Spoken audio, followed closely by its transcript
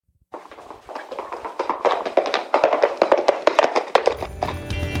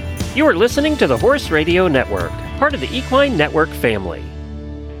You are listening to the Horse Radio Network, part of the Equine Network family.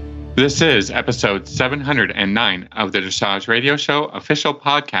 This is episode 709 of the Dressage Radio Show, official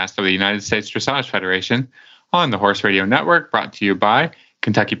podcast of the United States Dressage Federation on the Horse Radio Network, brought to you by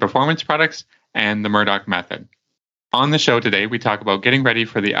Kentucky Performance Products and the Murdoch Method. On the show today, we talk about getting ready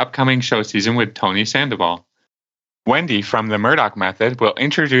for the upcoming show season with Tony Sandoval. Wendy from the Murdoch Method will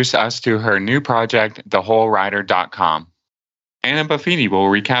introduce us to her new project, thewholerider.com. Anna Buffini will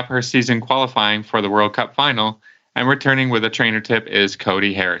recap her season qualifying for the World Cup final, and returning with a trainer tip is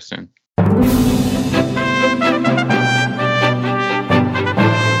Cody Harrison.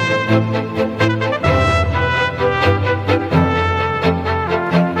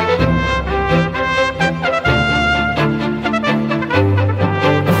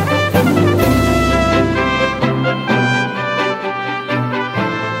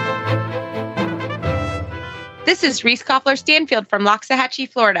 This is Reese Koffler-Stanfield from Loxahatchee,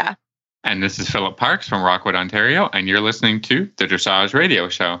 Florida. And this is Philip Parks from Rockwood, Ontario, and you're listening to the Dressage Radio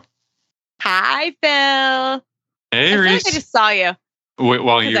Show. Hi, Phil. Hey, Reese. I just saw you.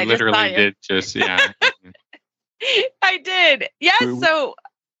 Well, you literally did just, yeah. I did. Yes, so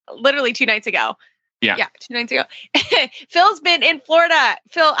literally 2 nights ago. Yeah, 2 nights ago. Phil's been in Florida.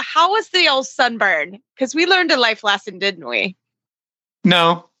 Phil, how was the old sunburn? Because we learned a life lesson, didn't we?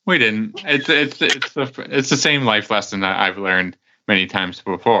 No. We didn't. It's the same life lesson that I've learned many times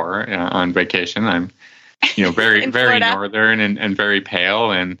before on vacation. I'm, very very northern and very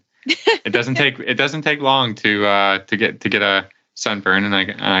pale, and it doesn't take long to get a sunburn, and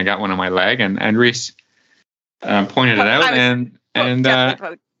I got one on my leg, and Reese pointed it out and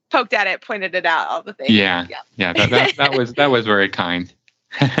poked at it, pointed it out, all the things. Yeah. That was very kind.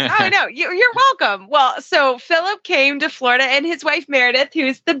 Oh, no, you're welcome. Well, so Philip came to Florida and his wife Meredith,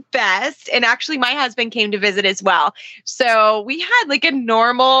 who's the best. And actually my husband came to visit as well. So we had like a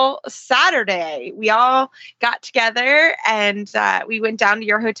normal Saturday. We all got together and we went down to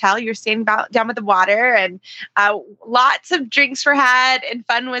your hotel. You're staying down by the water, and lots of drinks were had and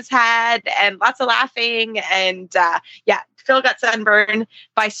fun was had and lots of laughing. And Phil got sunburned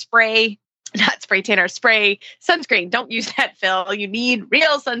by not spray tan, or spray sunscreen. Don't use that, Phil. You need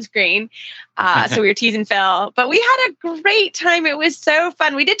real sunscreen. So we were teasing Phil, but we had a great time. It was so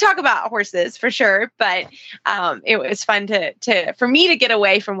fun. We did talk about horses for sure, but it was fun for me to get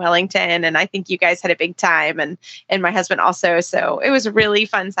away from Wellington. And I think you guys had a big time, and my husband also. So it was a really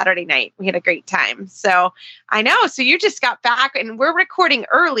fun Saturday night. We had a great time. So I know. So you just got back, and we're recording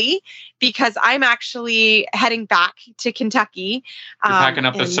early because I'm actually heading back to Kentucky. You're packing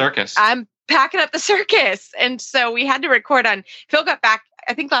up the circus. I'm packing up the circus. And so we had to record Phil got back,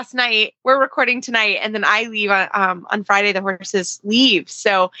 I think last night. We're recording tonight, and then I leave on Friday. The horses leave.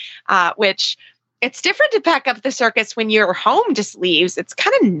 So, which it's different to pack up the circus when your home just leaves. It's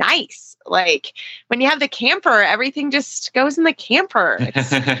kind of nice. Like when you have the camper, everything just goes in the camper. It's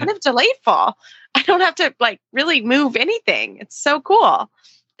kind of delightful. I don't have to really move anything. It's so cool.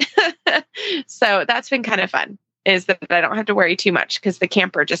 So that's been kind of fun, is that I don't have to worry too much because the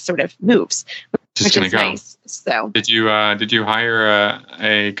camper just sort of moves, which is nice. So did you hire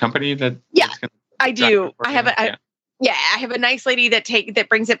a company that? Yeah, I do. I have I have a nice lady that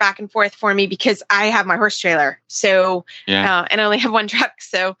brings it back and forth for me because I have my horse trailer. So and I only have one truck.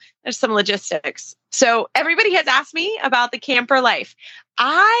 So there's some logistics. So everybody has asked me about the camper life.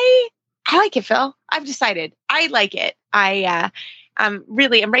 I like it, Phil. I've decided I like it. I'm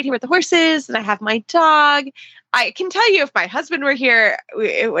right here with the horses, and I have my dog. I can tell you, if my husband were here,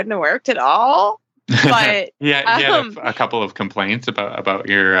 it wouldn't have worked at all. But you had a couple of complaints about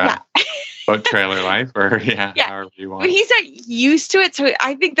your about trailer life, or however you want. But he's not used to it, so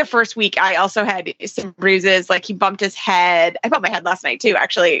I think the first week I also had some bruises. Like he bumped his head. I bumped my head last night too.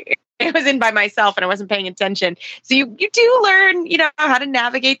 Actually, I was in by myself and I wasn't paying attention. So you do learn, how to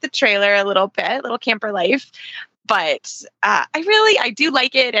navigate the trailer a little bit, little camper life. But I do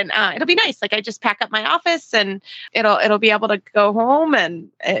like it, and it'll be nice. Like I just pack up my office, and it'll be able to go home, and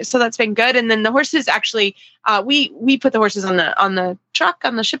so that's been good. And then the horses actually, we put the horses on the truck,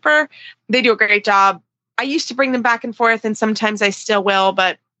 on the shipper. They do a great job. I used to bring them back and forth, and sometimes I still will,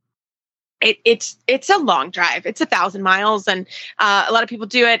 but it's a long drive. It's 1,000 miles, and a lot of people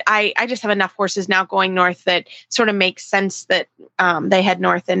do it. I just have enough horses now going north that sort of makes sense that they head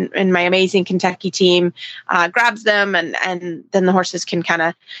north, and my amazing Kentucky team grabs them, and then the horses can kind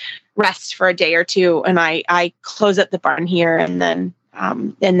of rest for a day or two, and I close up the barn here, and then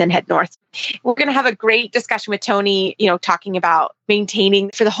head north. We're going to have a great discussion with Tony, talking about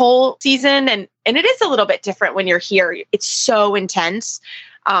maintaining for the whole season. And it is a little bit different when you're here. It's so intense.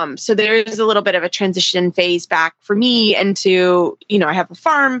 So there is a little bit of a transition phase back for me into, I have a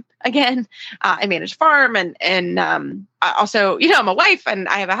farm again. I manage a farm and I also, I'm a wife and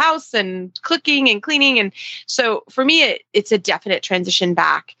I have a house and cooking and cleaning. And so for me, it's a definite transition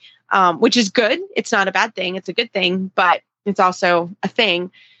back, which is good. It's not a bad thing. It's a good thing, but it's also a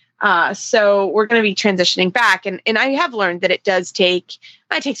thing. So we're going to be transitioning back. And I have learned that it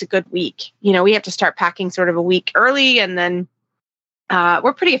takes a good week. We have to start packing sort of a week early, and then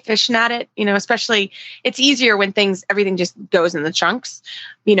we're pretty efficient at it, especially it's easier when everything just goes in the trunks.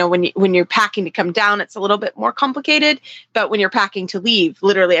 When you're packing to come down, it's a little bit more complicated, but when you're packing to leave,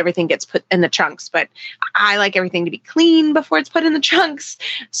 literally everything gets put in the trunks. But I like everything to be clean before it's put in the trunks.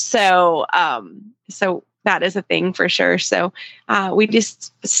 So that is a thing for sure. So we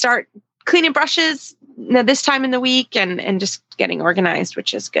just start cleaning brushes this time in the week and just getting organized,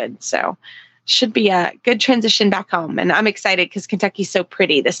 which is good. So should be a good transition back home. And I'm excited because Kentucky's so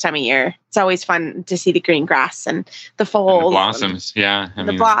pretty this time of year. It's always fun to see the green grass and the fold. And the blossoms.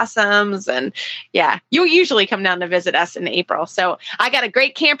 The blossoms. And you usually come down to visit us in April. So I got a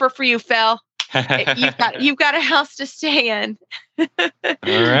great camper for you, Phil. You've got a house to stay in. All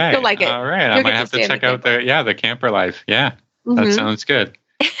right. You'll like it. All right. I might have to check out the camper life. Yeah. That sounds good.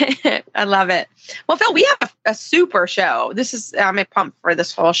 I love it. Well, Phil, we have a super show. I'm pumped for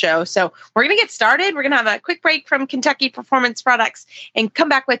this whole show. So we're going to get started. We're going to have a quick break from Kentucky Performance Products and come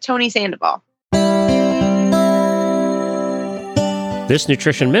back with Tony Sandoval. This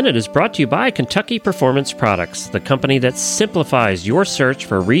Nutrition Minute is brought to you by Kentucky Performance Products, the company that simplifies your search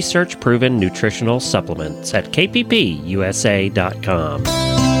for research-proven nutritional supplements at kppusa.com.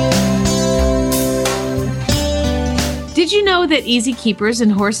 Did you know that easy keepers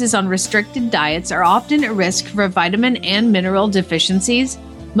and horses on restricted diets are often at risk for vitamin and mineral deficiencies?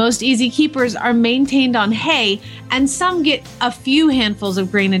 Most easy keepers are maintained on hay, and some get a few handfuls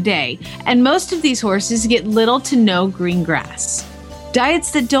of grain a day, and most of these horses get little to no green grass.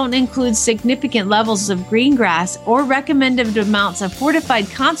 Diets that don't include significant levels of green grass or recommended amounts of fortified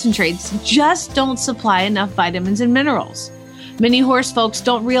concentrates just don't supply enough vitamins and minerals. Many horse folks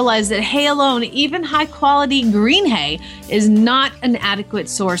don't realize that hay alone, even high-quality green hay, is not an adequate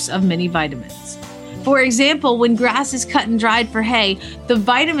source of many vitamins. For example, when grass is cut and dried for hay, the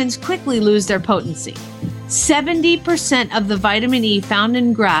vitamins quickly lose their potency. 70% of the vitamin E found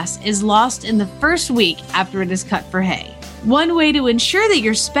in grass is lost in the first week after it is cut for hay. One way to ensure that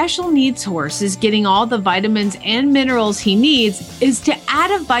your special needs horse is getting all the vitamins and minerals he needs is to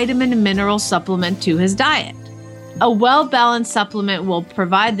add a vitamin and mineral supplement to his diet. A well-balanced supplement will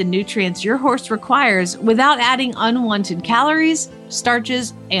provide the nutrients your horse requires without adding unwanted calories,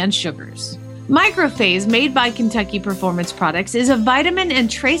 starches, and sugars. Microphase, made by Kentucky Performance Products, is a vitamin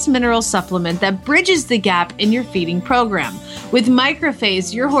and trace mineral supplement that bridges the gap in your feeding program. With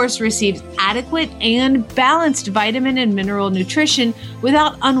Microphase, your horse receives adequate and balanced vitamin and mineral nutrition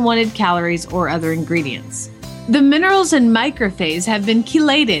without unwanted calories or other ingredients. The minerals in Microphase have been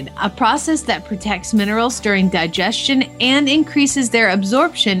chelated, a process that protects minerals during digestion and increases their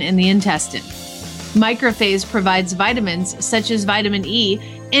absorption in the intestine. Microphase provides vitamins such as vitamin E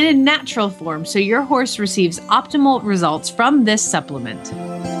in a natural form, so your horse receives optimal results from this supplement.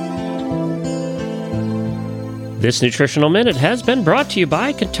 This Nutritional Minute has been brought to you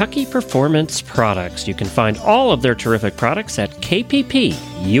by Kentucky Performance Products. You can find all of their terrific products at kppusa.com.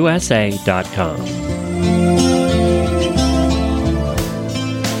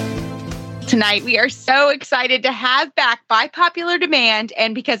 Tonight, we are so excited to have back, by popular demand,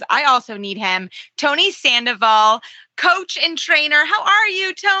 and because I also need him, Tony Sandoval, coach and trainer. How are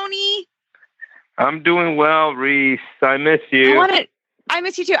you, Tony? I'm doing well, Reese. I miss you. I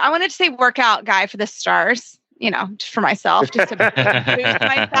miss you too. I wanted to say workout guy for the stars, just for myself, just to boost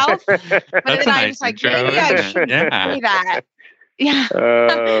myself. But That's then I was like, maybe I shouldn't say that. Yeah.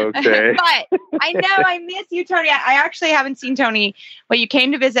 Okay. But I know I miss you, Tony. I actually haven't seen Tony. Well, you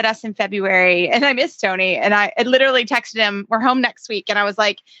came to visit us in February, and I miss Tony. And I literally texted him, we're home next week. And I was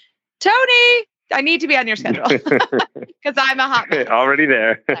like, Tony, I need to be on your schedule because I'm a hot mess. Already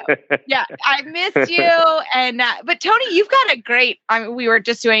there. So, yeah, I miss you. And but Tony, you've got a great. We were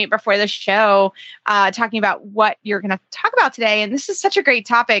just doing it before the show, talking about what you're going to talk about today, and this is such a great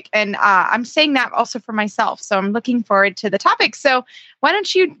topic. And I'm saying that also for myself, so I'm looking forward to the topic. So why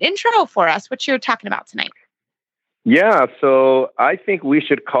don't you intro for us what you're talking about tonight? Yeah, so I think we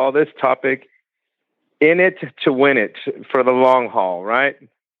should call this topic "In It to Win It" for the long haul, right?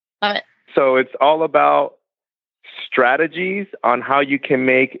 Love it. So it's all about strategies on how you can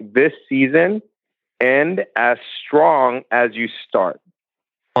make this season end as strong as you start.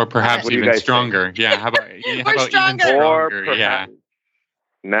 Or perhaps even stronger. Yeah. How about even stronger? Or perhaps,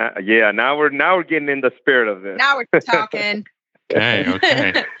 Now we're getting in the spirit of this. Now we're talking.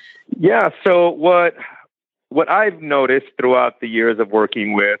 Okay. Yeah. So what I've noticed throughout the years of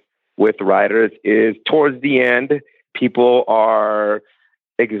working with riders is towards the end, people are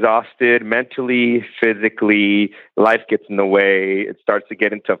exhausted mentally, physically. Life gets in the way. It starts to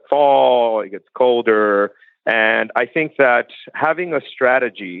get into fall. It gets colder. And I think that having a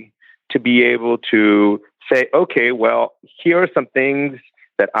strategy to be able to say, okay, well, here are some things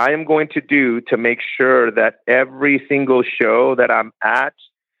that I am going to do to make sure that every single show that I'm at,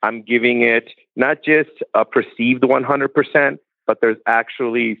 I'm giving it not just a perceived 100%, but there's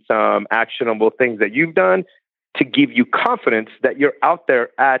actually some actionable things that you've done to give you confidence that you're out there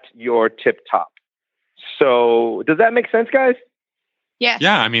at your tip top. So does that make sense, guys? Yes.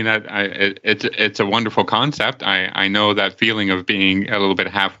 Yeah, I mean, it's a wonderful concept. I know that feeling of being a little bit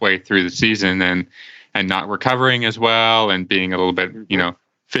halfway through the season and not recovering as well, and being a little bit,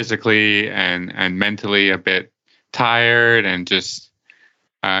 physically and mentally a bit tired, and just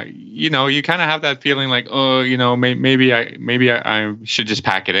you kind of have that feeling like, oh, maybe I should just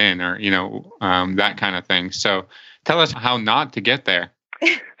pack it in, or that kind of thing. So tell us how not to get there.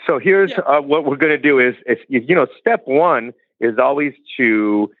 So here's what we're going to do is step one is always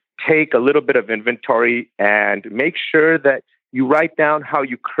to take a little bit of inventory and make sure that you write down how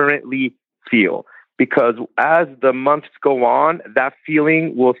you currently feel. Because as the months go on, that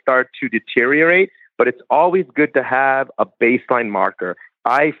feeling will start to deteriorate, but it's always good to have a baseline marker.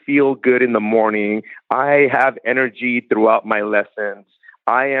 I feel good in the morning. I have energy throughout my lessons.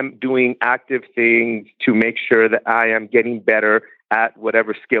 I am doing active things to make sure that I am getting better at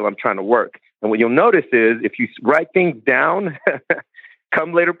whatever skill I'm trying to work. And what you'll notice is if you write things down,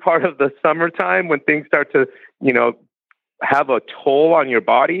 come later part of the summertime when things start to, have a toll on your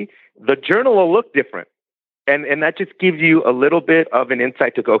body, the journal will look different. And that just gives you a little bit of an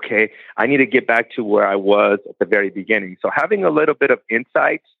insight to go, okay, I need to get back to where I was at the very beginning. So having a little bit of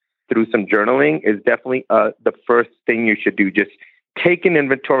insight through some journaling is definitely the first thing you should do. Just take an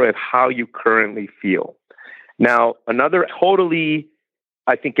inventory of how you currently feel. Now, another totally,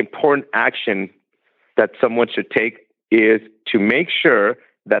 I think, important action that someone should take is to make sure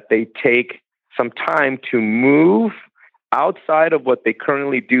that they take some time to move outside of what they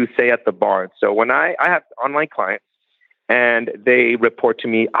currently do, say at the barn. So when I have online clients and they report to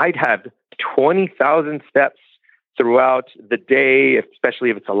me, I'd have 20,000 steps throughout the day, especially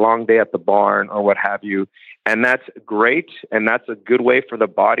if it's a long day at the barn or what have you. And that's great. And that's a good way for the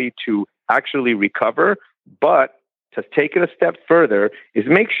body to actually recover. But to take it a step further is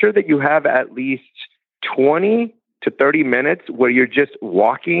make sure that you have at least 20 to 30 minutes where you're just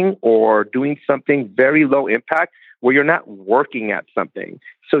walking or doing something very low impact, where you're not working at something.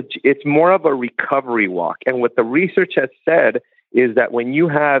 So it's more of a recovery walk. And what the research has said is that when you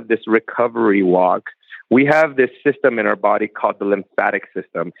have this recovery walk, we have this system in our body called the lymphatic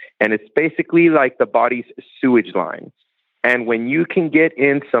system. And it's basically like the body's sewage line. And when you can get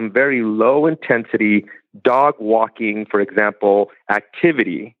in some very low intensity dog walking, for example,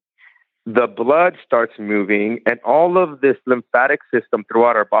 activity, the blood starts moving and all of this lymphatic system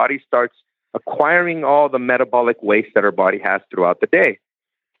throughout our body starts acquiring all the metabolic waste that our body has throughout the day.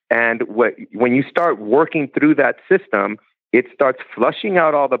 And when you start working through that system, it starts flushing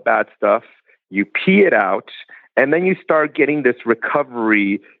out all the bad stuff, you pee it out, and then you start getting this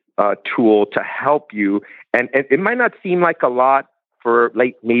recovery tool to help you. And it might not seem like a lot for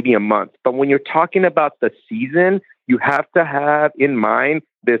like maybe a month, but when you're talking about the season, you have to have in mind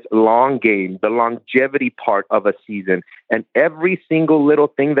this long game, the longevity part of a season. And every single little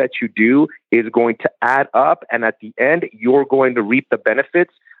thing that you do is going to add up. And at the end, you're going to reap the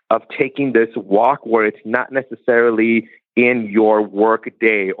benefits of taking this walk where it's not necessarily in your work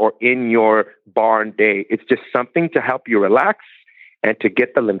day or in your barn day. It's just something to help you relax and to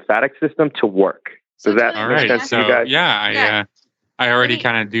get the lymphatic system to work. Does that make sense to you guys? Yeah, I already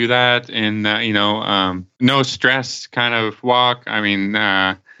kind of do that in, no stress kind of walk. I mean,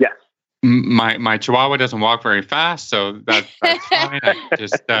 yes. My Chihuahua doesn't walk very fast, so that's fine.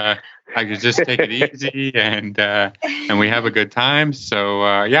 I could just take it easy and we have a good time. So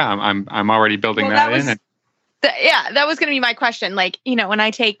I'm already building that in. That was going to be my question. Like, when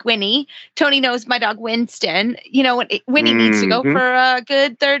I take Winnie, Tony knows my dog Winston, when Winnie needs to go for a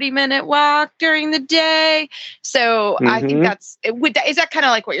good 30-minute walk during the day. So I think is that kind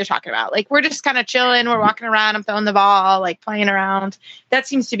of like what you're talking about? Like, we're just kind of chilling. We're walking around. I'm throwing the ball, like playing around. That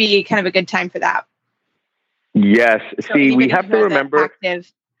seems to be kind of a good time for that. Yes. So see, we have to remember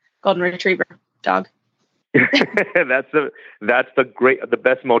active golden retriever dog. That's the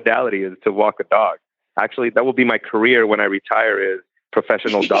best modality is to walk a dog. Actually, that will be my career when I retire, is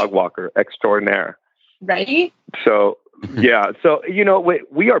professional dog walker extraordinaire. Right? So, yeah. So,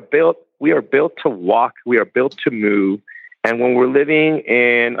 we are built to walk. We are built to move. And when we're living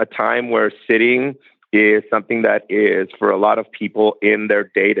in a time where sitting is something that is for a lot of people in their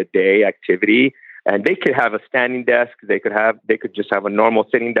day-to-day activity, and they could have a standing desk, they could just have a normal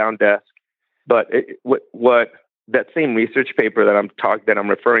sitting down desk. But what that same research paper that I'm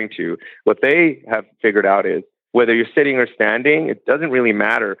referring to, what they have figured out is whether you're sitting or standing, it doesn't really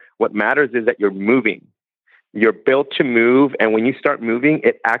matter. What matters is that you're moving. You're built to move, and when you start moving,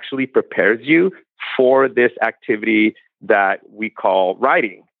 it actually prepares you for this activity that we call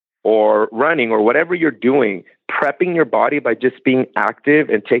riding or running or whatever you're doing, prepping your body by just being active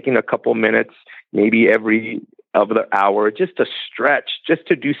and taking a couple minutes, maybe every other hour, just to stretch, just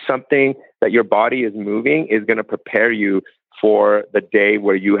to do something that your body is moving is going to prepare you for the day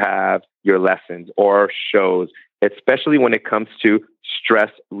where you have your lessons or shows, especially when it comes to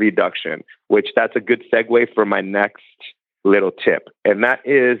stress reduction, which that's a good segue for my next little tip. And that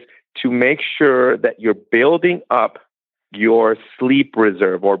is to make sure that you're building up your sleep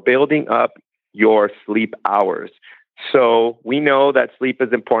reserve or building up your sleep hours. So we know that sleep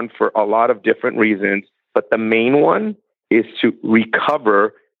is important for a lot of different reasons, but the main one is to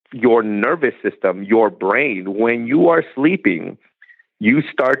recover your nervous system, your brain. When you are sleeping, you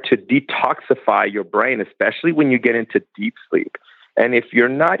start to detoxify your brain, especially when you get into deep sleep. And if you're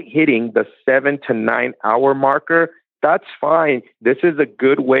not hitting the 7 to 9 hour marker, that's fine. This is a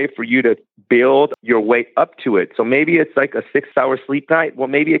good way for you to build your way up to it. So maybe it's like a 6-hour sleep night. Well,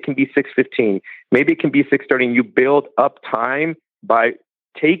 maybe it can be 6:15. Maybe it can be 6:30. And you build up time by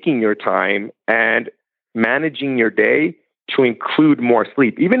taking your time and managing your day to include more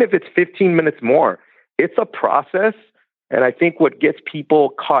sleep. Even if it's 15 minutes more, it's a process. And I think what gets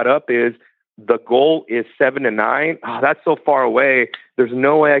people caught up is the goal is 7 to 9. Oh, that's so far away. There's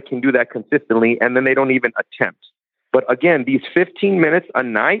no way I can do that consistently. And then they don't even attempt. But again, these 15 minutes a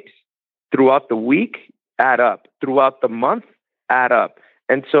night throughout the week add up, throughout the month add up.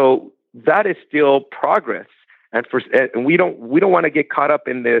 And so that is still progress. And we don't want to get caught up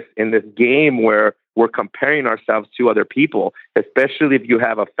in this game where we're comparing ourselves to other people, especially if you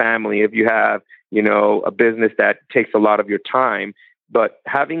have a family, if you have, a business that takes a lot of your time. But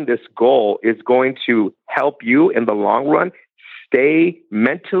having this goal is going to help you in the long run stay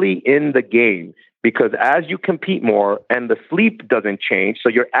mentally in the game. Because as you compete more and the sleep doesn't change, so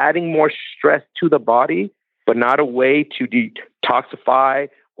you're adding more stress to the body, but not a way to detoxify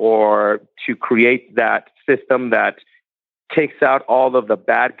or to create that system that takes out all of the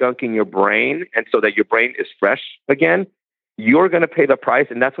bad gunk in your brain and so that your brain is fresh again, you're going to pay the price.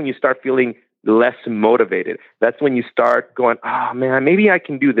 And that's when you start feeling less motivated. That's when you start going, oh man, maybe I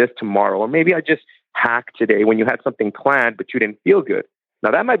can do this tomorrow. Or maybe I just hack today when you had something planned, but you didn't feel good. Now,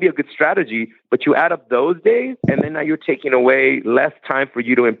 that might be a good strategy, but you add up those days, and then now you're taking away less time for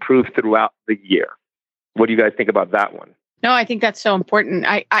you to improve throughout the year. What do you guys think about that one? No, I think that's so important.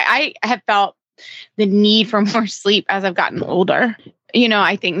 I have felt the need for more sleep as I've gotten older.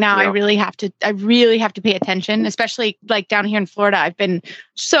 I think now I really have to pay attention, especially like down here in Florida. I've been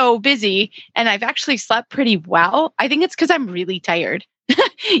so busy and I've actually slept pretty well. I think it's because I'm really tired.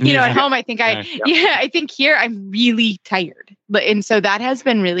 At home, I think I think here I'm really tired. And so that has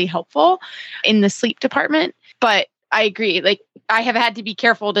been really helpful in the sleep department. But I agree. Like I have had to be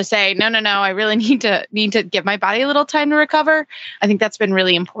careful to say, no, I really need to give my body a little time to recover. I think that's been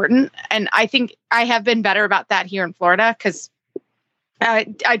really important. And I think I have been better about that here in Florida because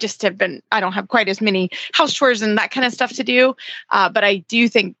I just have been, I don't have quite as many house chores and that kind of stuff to do. But I do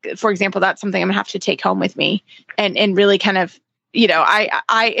think, for example, that's something I'm gonna have to take home with me and really kind of,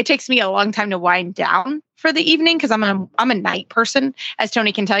 it takes me a long time to wind down for the evening because I'm a night person. As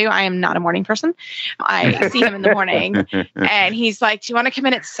Tony can tell you, I am not a morning person. I see him in the morning and he's like, do you want to come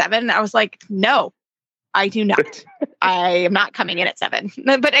in at 7? I was like, no, I do not. I am not coming in at 7,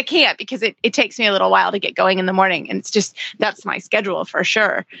 but I can't because it takes me a little while to get going in the morning. And it's just, that's my schedule for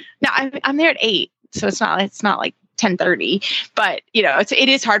sure. Now I'm there at 8. So it's not like 10:30, but it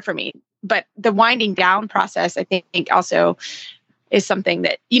is hard for me, but the winding down process, I think also is something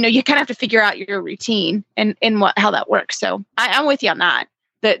that, you kind of have to figure out your routine and how that works. So I'm with you on that.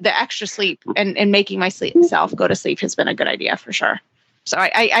 The extra sleep and making my self go to sleep has been a good idea for sure. So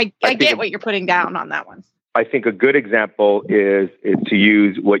I get what you're putting down on that one. I think a good example is to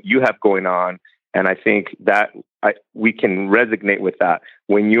use what you have going on. And I think that we can resonate with that.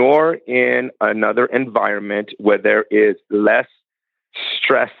 When you're in another environment where there is less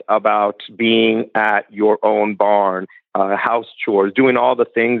stress about being at your own barn, house chores, doing all the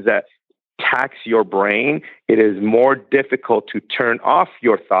things that tax your brain, it is more difficult to turn off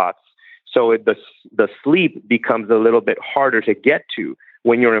your thoughts. So the sleep becomes a little bit harder to get to.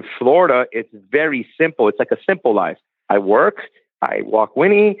 When you're in Florida, it's very simple. It's like a simple life. I work, I walk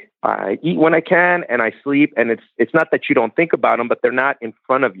Winnie, I eat when I can, and I sleep. And it's not that you don't think about them, but they're not in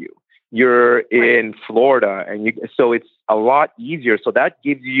front of you. You're in Florida, and so it's a lot easier. So that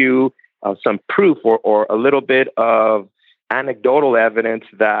gives you some proof or a little bit of anecdotal evidence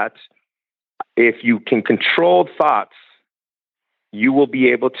that if you can control thoughts, you will be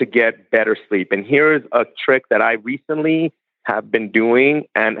able to get better sleep. And here's a trick that I recently have been doing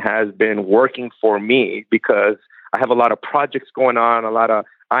and has been working for me, because I have a lot of projects going on, a lot of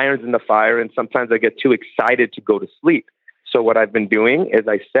irons in the fire, and sometimes I get too excited to go to sleep. So what I've been doing is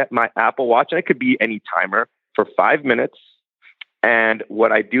I set my Apple Watch, and it could be any timer, for 5 minutes. And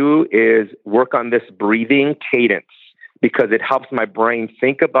what I do is work on this breathing cadence, because it helps my brain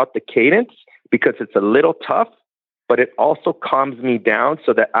think about the cadence, because it's a little tough, but it also calms me down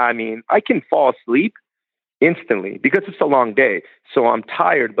so that, I can fall asleep instantly because it's a long day. So I'm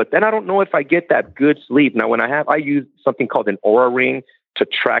tired, but then I don't know if I get that good sleep. Now, I use something called an Oura Ring to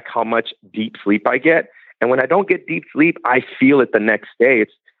track how much deep sleep I get. And when I don't get deep sleep, I feel it the next day.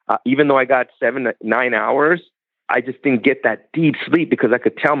 It's even though I got 7 to 9 hours, I just didn't get that deep sleep because I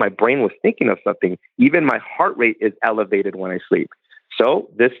could tell my brain was thinking of something. Even my heart rate is elevated when I sleep. So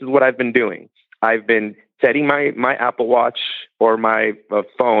this is what I've been doing. I've been setting my Apple Watch or my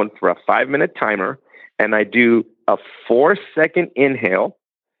phone for a 5-minute timer, and I do a 4-second inhale,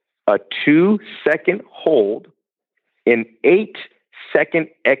 a 2-second hold, an 8-second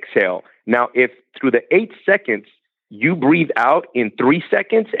exhale. Now, if through the 8 seconds you breathe out in 3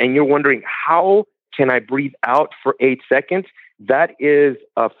 seconds and you're wondering, how can I breathe out for 8 seconds? That is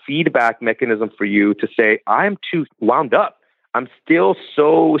a feedback mechanism for you to say, I'm too wound up. I'm still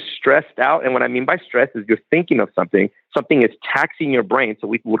so stressed out. And what I mean by stress is you're thinking of something is taxing your brain. So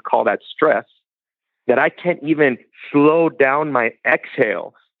we would call that stress, that I can't even slow down my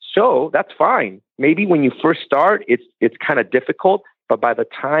exhale. So that's fine. Maybe when you first start, it's kind of difficult, but by the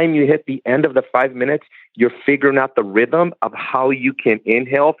time you hit the end of the 5 minutes, you're figuring out the rhythm of how you can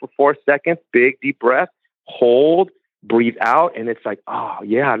inhale for 4 seconds, big, deep breath, hold, breathe out. And it's like, oh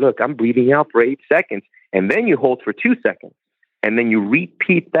yeah, look, I'm breathing out for 8 seconds. And then you hold for 2 seconds. And then you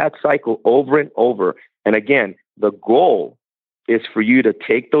repeat that cycle over and over. And again, the goal is for you to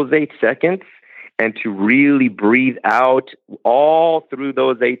take those 8 seconds and to really breathe out all through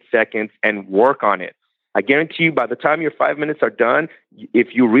those 8 seconds and work on it. I guarantee you, by the time your 5 minutes are done,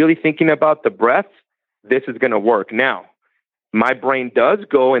 if you're really thinking about the breath, this is going to work. Now, my brain does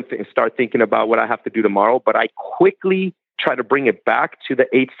go and start thinking about what I have to do tomorrow, but I quickly try to bring it back to the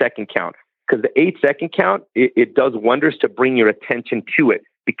 8-second count. Because the 8-second count, it does wonders to bring your attention to it,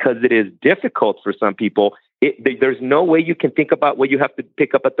 because it is difficult for some people. There's no way you can think about what you have to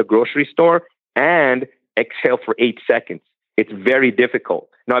pick up at the grocery store and exhale for 8 seconds. It's very difficult.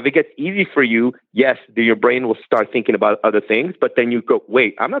 Now, if it gets easy for you, yes, your brain will start thinking about other things, but then you go,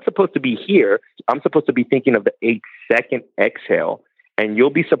 wait, I'm not supposed to be here. I'm supposed to be thinking of the 8-second exhale. And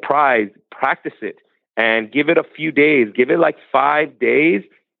you'll be surprised. Practice it and give it a few days. Give it like 5 days.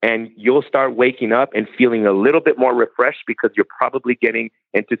 And you'll start waking up and feeling a little bit more refreshed, because you're probably getting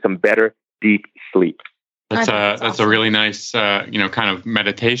into some better deep sleep. That's a really nice, kind of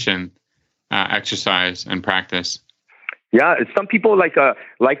meditation exercise and practice. Yeah, some people like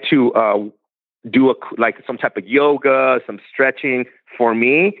to do some type of yoga, some stretching. For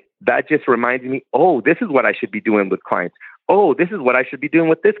me, that just reminds me, oh, this is what I should be doing with clients. Oh, this is what I should be doing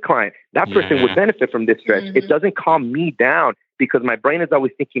with this client. That person would benefit from this stretch. Mm-hmm. It doesn't calm me down, because my brain is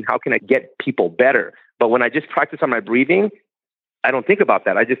always thinking, how can I get people better? But when I just practice on my breathing, I don't think about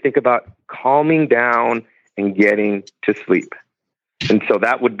that. I just think about calming down and getting to sleep. And so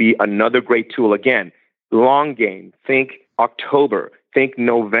that would be another great tool. Again, long game. Think October, think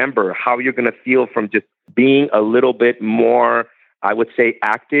November, how you're going to feel from just being a little bit more, I would say,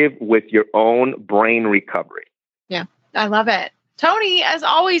 active with your own brain recovery. Yeah, I love it. Tony, as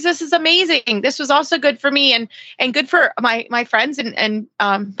always, this is amazing. This was also good for me and good for my friends and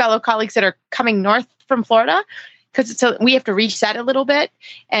fellow colleagues that are coming north from Florida, because we have to reset a little bit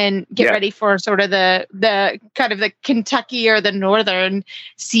and get ready for sort of the kind of the Kentucky or the northern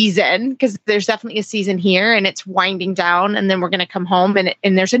season, because there's definitely a season here and it's winding down, and then we're going to come home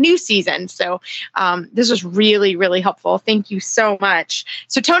and there's a new season. So this was really, really helpful. Thank you so much.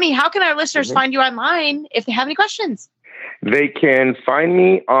 So Tony, how can our listeners find you online if they have any questions? They can find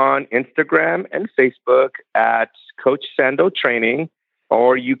me on Instagram and Facebook at Coach Sando Training,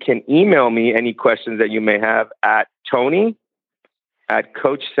 or you can email me any questions that you may have at Tony at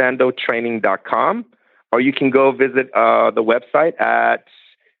coachsandotraining.com, or you can go visit the website at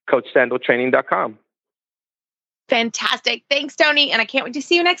coachsandotraining.com. Fantastic. Thanks, Tony. And I can't wait to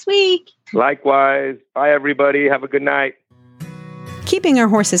see you next week. Likewise. Bye, everybody. Have a good night. Keeping our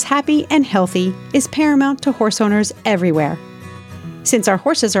horses happy and healthy is paramount to horse owners everywhere. Since our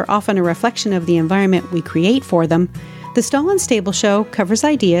horses are often a reflection of the environment we create for them, the Stall and Stable Show covers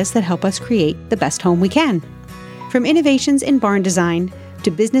ideas that help us create the best home we can. From innovations in barn design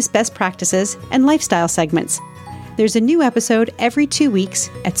to business best practices and lifestyle segments. There's a new episode every 2 weeks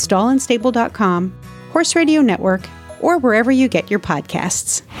at stallandstable.com, Horse Radio Network, or wherever you get your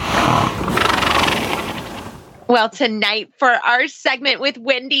podcasts. Well, tonight for our segment with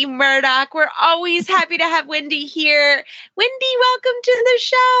Wendy Murdoch, we're always happy to have Wendy here. Wendy, welcome to the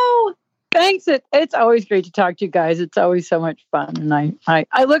show. Thanks. It's always great to talk to you guys. It's always so much fun. And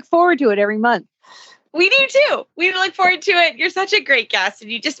I look forward to it every month. We do too. We look forward to it. You're such a great guest and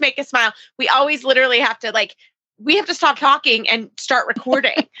you just make us smile. We always literally have to we have to stop talking and start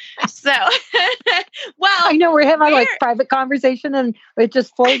recording. So, well, I know we're having private conversation and it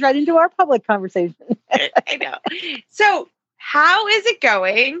just flows right into our public conversation. I know. So how is it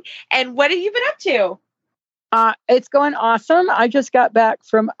going and what have you been up to? It's going awesome. I just got back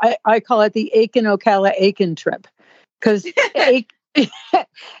from, I call it the Aiken-Ocala-Aiken trip because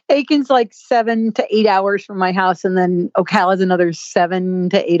Aiken's like 7 to 8 hours from my house. And then Ocala's another 7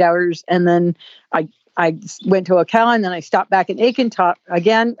 to 8 hours. And then I went to Ocala and then I stopped back in Aiken,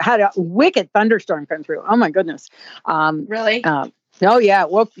 again, had a wicked thunderstorm come through. Oh my goodness. Really? Oh yeah.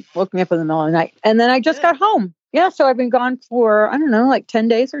 Woke me up in the middle of the night. And then I just got home. Yeah. So I've been gone for, I don't know, like 10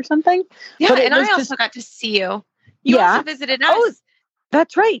 days or something. Yeah. And I also got to see you. You also visited us. Oh,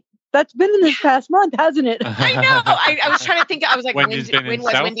 that's right. That's been in this past month, hasn't it? I know. I was trying to think. I was like, Wendy's been in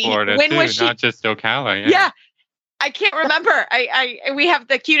South Florida too, not just Ocala. Yeah. I can't remember. We have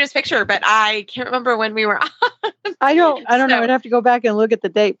the cutest picture, but I can't remember when we were on. I don't know. I'd have to go back and look at the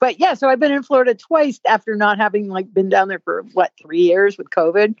date. But yeah, so I've been in Florida twice after not having been down there for 3 years with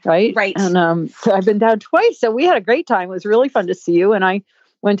COVID, right? Right. And so I've been down twice. So we had a great time. It was really fun to see you. And I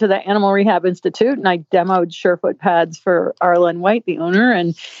went to the Animal Rehab Institute and I demoed Surefoot pads for Arlen White, the owner,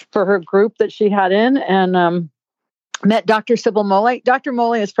 and for her group that she had in. And met Dr. Sybil Mole. Dr.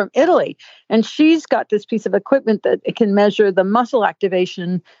 Mole is from Italy, and she's got this piece of equipment that it can measure the muscle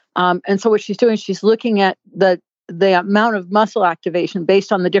activation. And so what she's doing, she's looking at the amount of muscle activation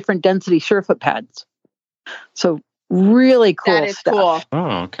based on the different density Surefoot pads. So really cool That is stuff. cool.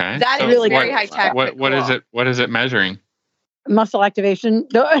 Oh, okay. That is really very high tech. What is it? What is it measuring? Muscle activation.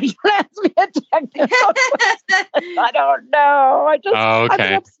 No, don't ask me a technical question. I don't know.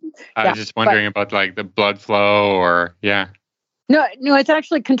 Okay. I was just wondering about the blood flow or No, it's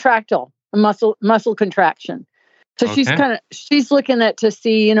actually contractile, muscle contraction. So she's looking at to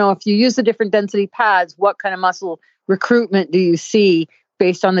see, if you use the different density pads, what kind of muscle recruitment do you see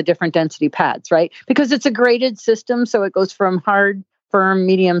based on the different density pads, right? Because it's a graded system, so it goes from hard, firm,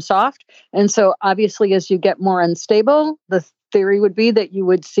 medium, soft. And so obviously as you get more unstable, the theory would be that you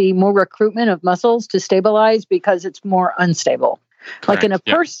would see more recruitment of muscles to stabilize because it's more unstable. Correct. Like in a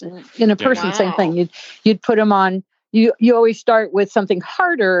person, same thing. You'd put them on, you always start with something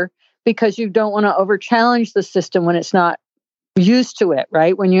harder because you don't want to over challenge the system when it's not used to it,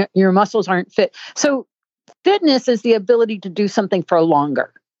 right? When your muscles aren't fit. So fitness is the ability to do something for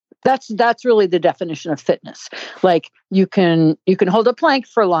longer. That's really the definition of fitness. Like you can hold a plank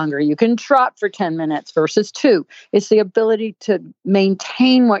for longer. You can trot for 10 minutes versus 2. It's the ability to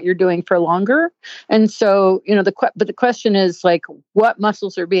maintain what you're doing for longer. And so, but the question is what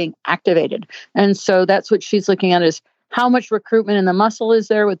muscles are being activated? And so that's what she's looking at is how much recruitment in the muscle is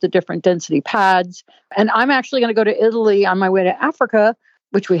there with the different density pads. And I'm actually going to go to Italy on my way to Africa,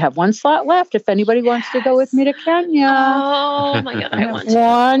 which we have 1 slot left. If anybody wants to go with me to Kenya. Oh my God. I want to.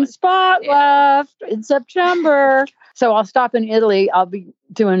 1 spot left in September. So I'll stop in Italy. I'll be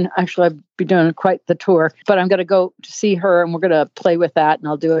doing quite the tour, but I'm going to go to see her and we're going to play with that and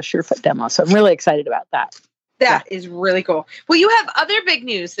I'll do a Surefoot demo. So I'm really excited about that. That is really cool. Well, you have other big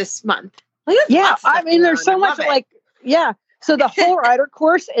news this month. There's so much So the whole rider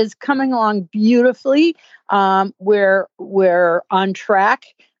course is coming along beautifully. We're on track.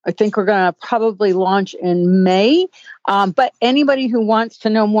 I think we're going to probably launch in May. But anybody who wants to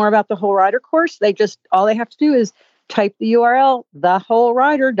know more about the whole rider course, all they have to do is type the URL,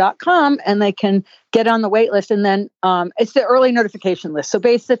 thewholerider.com, and they can get on the wait list. And then it's the early notification list. So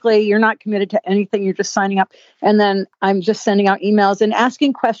basically, you're not committed to anything. You're just signing up. And then I'm just sending out emails and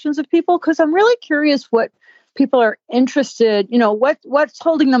asking questions of people because I'm really curious what people are interested, what's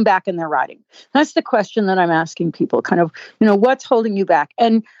holding them back in their riding? That's the question that I'm asking people, kind of, what's holding you back?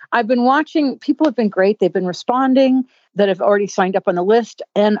 And I've been watching, people have been great. They've been responding that have already signed up on the list.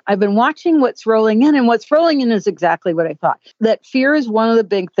 And I've been watching what's rolling in. And what's rolling in is exactly what I thought. That fear is one of the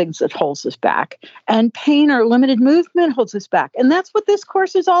big things that holds us back. And pain or limited movement holds us back. And that's what this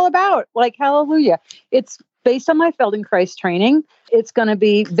course is all about. Like, hallelujah. It's based on my Feldenkrais training. It's going to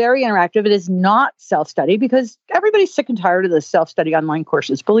be very interactive. It is not self-study because everybody's sick and tired of the self-study online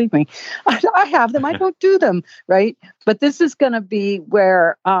courses. Believe me, I have them. I don't do them, right? But this is going to be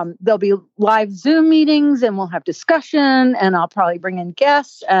where there'll be live Zoom meetings and we'll have discussion and I'll probably bring in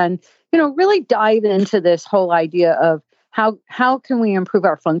guests and, really dive into this whole idea of how can we improve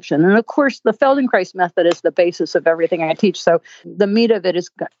our function? And of course, the Feldenkrais method is the basis of everything I teach. So the meat of it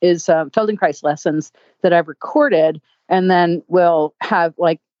is Feldenkrais lessons that I've recorded, and then we'll have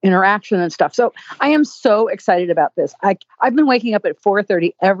like interaction and stuff. So I am so excited about this. I've been waking up at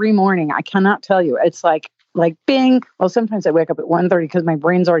 4:30 every morning. I cannot tell you. It's like bing. Well, sometimes I wake up at 1:30 because my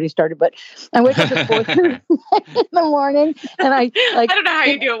brain's already started, but I wake up at 4:30 in the morning and I don't know how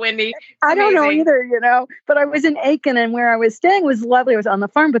you do it, Wendy. I don't know either, but I was in Aiken and where I was staying was lovely. I was on the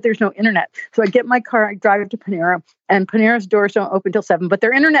farm, but there's no internet. So I get my car, I drive to Panera, and Panera's doors don't open till 7, but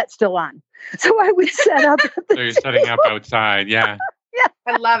their internet's still on. So I would set up. So you're setting up outside. Yeah. Yeah.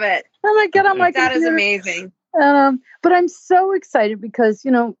 I love it. And I get on my That computer. is amazing. But I'm so excited because,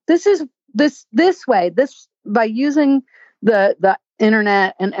 this is this way, by using the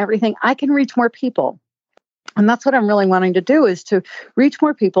internet and everything, I can reach more people. And that's what I'm really wanting to do, is to reach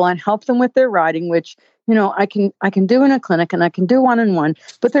more people and help them with their riding, which, I can do in a clinic and I can do one-on-one,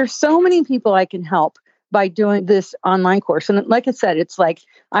 but there's so many people I can help by doing this online course. And like I said, it's like,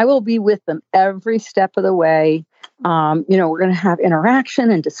 I will be with them every step of the way. We're going to have interaction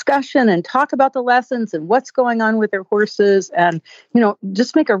and discussion and talk about the lessons and what's going on with their horses and,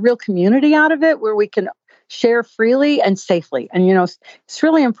 just make a real community out of it where we can share freely and safely. And, it's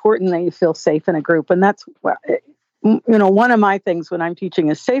really important that you feel safe in a group. And that's one of my things when I'm teaching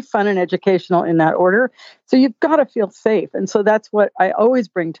is safe, fun, and educational in that order. So you've got to feel safe. And so that's what I always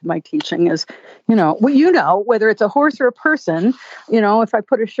bring to my teaching is, whether it's a horse or a person, if I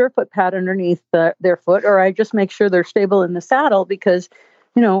put a Surefoot pad underneath their foot, or I just make sure they're stable in the saddle, because,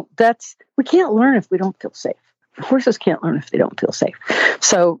 we can't learn if we don't feel safe. Horses can't learn if they don't feel safe.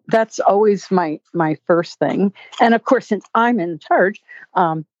 So that's always my first thing. And of course, since I'm in charge,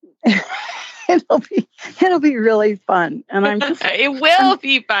 it'll be really fun. And it will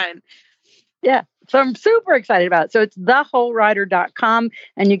be fun. Yeah. So I'm super excited about it. So it's thewholerider.com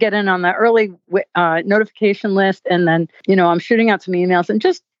and you get in on the early notification list. And then, I'm shooting out some emails and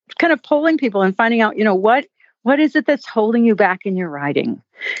just kind of polling people and finding out, what is it that's holding you back in your riding?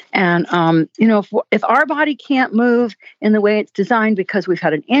 And, if our body can't move in the way it's designed because we've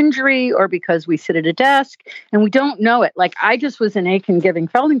had an injury or because we sit at a desk and we don't know it. Like I just was in Aiken giving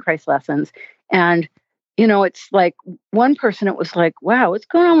Feldenkrais lessons and, it's like one person, it was like, wow, what's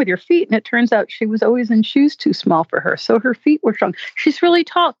going on with your feet? And it turns out she was always in shoes too small for her. So her feet were strong. She's really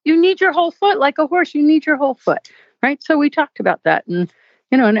tall. You need your whole foot like a horse. You need your whole foot. Right. So we talked about that and,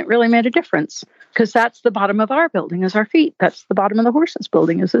 and it really made a difference because that's the bottom of our building is our feet. That's the bottom of the horse's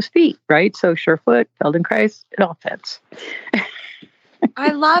building is his feet. Right. So Surefoot, Feldenkrais, it all fits.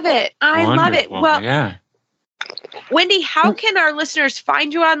 I love it. Love it. Well, yeah. Wendy, how can our listeners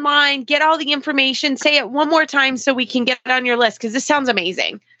find you online, get all the information? Say it one more time so we can get it on your list, because this sounds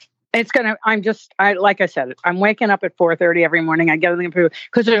amazing. Like I said, I'm waking up at 4:30 every morning. I get them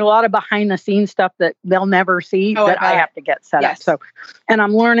because there's a lot of behind the scenes stuff that they'll never see that I have to get set up. So, and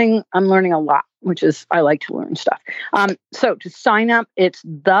I'm learning a lot, which is, I like to learn stuff. So to sign up, it's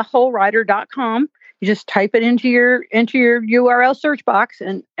thewholerider.com. You just type it into your URL search box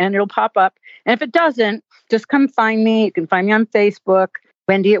and it'll pop up. And if it doesn't, just come find me. You can find me on Facebook.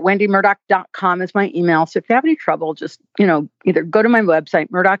 Wendy at wendymurdoch.com is my email. So if you have any trouble, just, either go to my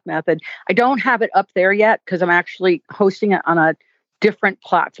website, Murdoch Method. I don't have it up there yet because I'm actually hosting it on a different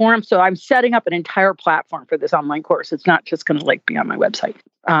platform. So I'm setting up an entire platform for this online course. It's not just going to be on my website.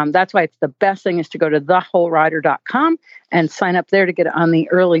 That's why it's the best thing is to go to thewholerider.com and sign up there to get on the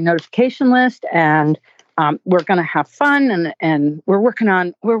early notification list. And we're going to have fun and we're working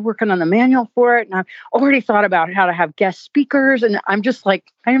on the manual for it. And I've already thought about how to have guest speakers. And I'm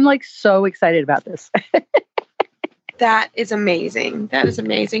so excited about this. That is amazing. That is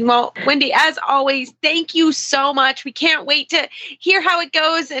amazing. Well, Wendy, as always, thank you so much. We can't wait to hear how it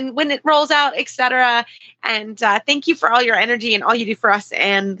goes and when it rolls out, et cetera. And thank you for all your energy and all you do for us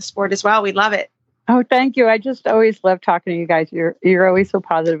and the sport as well. We love it. Oh, thank you. I just always love talking to you guys. You're always so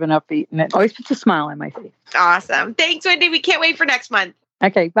positive and upbeat, and it always puts a smile on my face. Awesome. Thanks, Wendy. We can't wait for next month.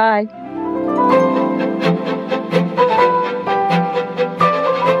 Okay, bye.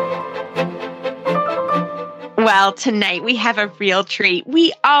 Well, tonight we have a real treat.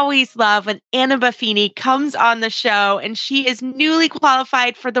 We always love when Anna Buffini comes on the show, and she is newly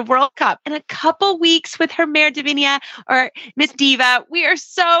qualified for the World Cup in a couple weeks with her Mare Divinia, or Miss Diva. We are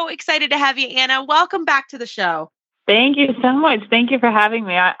so excited to have you, Anna. Welcome back to the show. Thank you so much. Thank you for having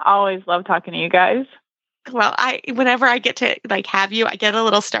me. I always love talking to you guys. Well, whenever I get to have you, I get a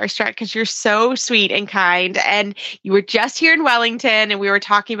little starstruck because you're so sweet and kind. And you were just here in Wellington, and we were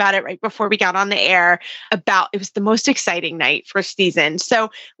talking about it right before we got on the air it was the most exciting night for season.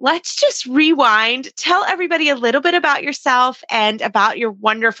 So let's just rewind. Tell everybody a little bit about yourself and about your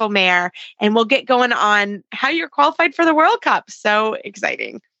wonderful mare, and we'll get going on how you're qualified for the World Cup. So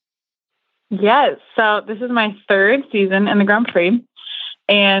exciting. Yes. So this is my third season in the Grand Prix.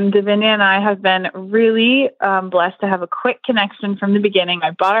 And Divinia and I have been really blessed to have a quick connection from the beginning.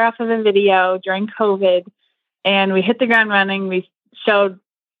 I bought her off of a video during COVID, and we hit the ground running. We showed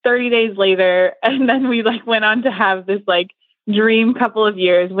 30 days later, and then we went on to have this dream couple of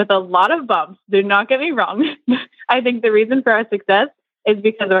years with a lot of bumps. Do not get me wrong. I think the reason for our success is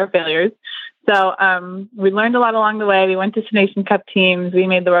because of our failures. So we learned a lot along the way. We went to Nation Cup teams. We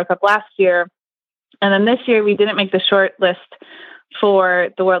made the World Cup last year. And then this year we didn't make the short list for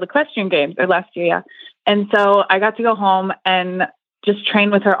the World Equestrian Games, or last year, yeah. And so I got to go home and just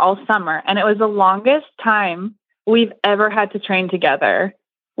train with her all summer. And it was the longest time we've ever had to train together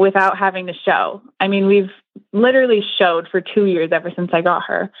without having to show. I mean, we've literally showed for 2 years ever since I got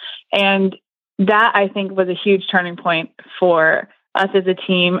her. And that, I think, was a huge turning point for us as a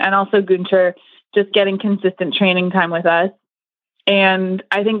team, and also Günther just getting consistent training time with us. And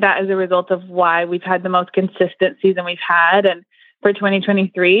I think that is a result of why we've had the most consistent season we've had. And for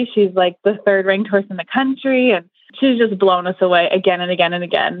 2023, she's the third ranked horse in the country, and she's just blown us away again and again and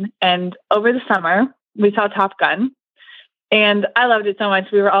again. And over the summer, we saw Top Gun, and I loved it so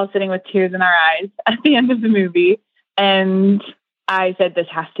much. We were all sitting with tears in our eyes at the end of the movie. And I said, this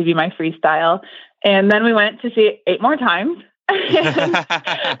has to be my freestyle. And then we went to see it 8 more times. And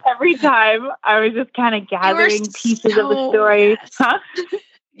every time I was just kind of gathering pieces of the story. Huh?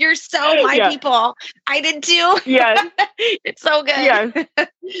 You're so my people. I did too. Yes. It's so good. Yes.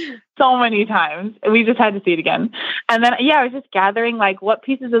 So many times. We just had to see it again. And then, I was just gathering what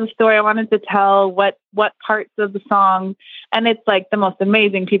pieces of the story I wanted to tell, what parts of the song. And it's the most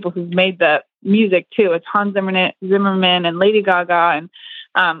amazing people who've made the music too. It's Hans Zimmerman and Lady Gaga,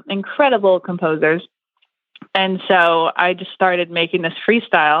 and incredible composers. And so I just started making this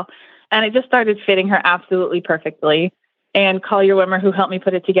freestyle, and it just started fitting her absolutely perfectly. And Collier Wimmer, who helped me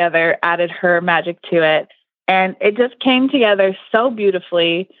put it together, added her magic to it. And it just came together so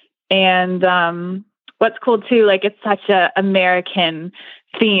beautifully. And what's cool too, it's such a American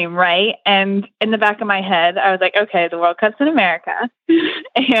theme, right? And in the back of my head, I was like, okay, the World Cup's in America.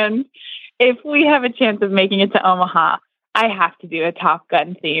 And if we have a chance of making it to Omaha, I have to do a Top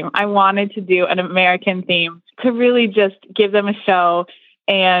Gun theme. I wanted to do an American theme to really just give them a show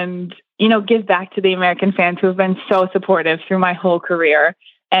and give back to the American fans who have been so supportive through my whole career,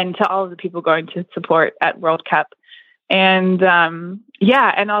 and to all of the people going to support at World Cup. And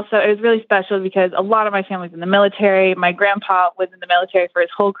and also it was really special because a lot of my family's in the military. My grandpa was in the military for his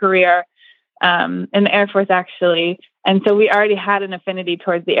whole career, in the Air Force actually. And so we already had an affinity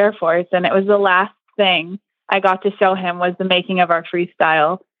towards the Air Force. And it was the last thing I got to show him was the making of our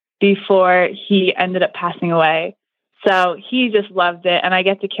freestyle before he ended up passing away. So he just loved it, and I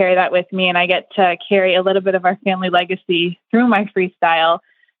get to carry that with me, and I get to carry a little bit of our family legacy through my freestyle,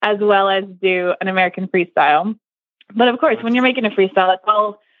 as well as do an American freestyle. But of course, when you're making a freestyle,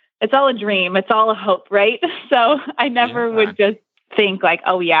 it's all a dream. It's all a hope, right? So I never would just think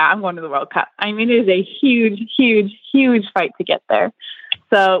oh yeah, I'm going to the World Cup. I mean, it is a huge, huge, huge fight to get there.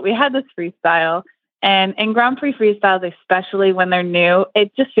 So we had this freestyle. And in Grand Prix freestyles, especially when they're new,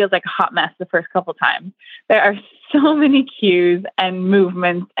 it just feels like a hot mess the first couple times. There are so many cues and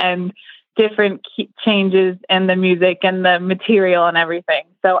movements and different changes in the music and the material and everything.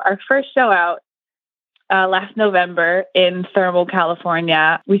 So our first show out last November in Thermal,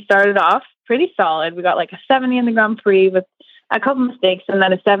 California, we started off pretty solid. We got a 70 in the Grand Prix with a couple mistakes, and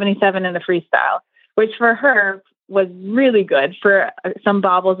then a 77 in the freestyle, which for her was really good. For some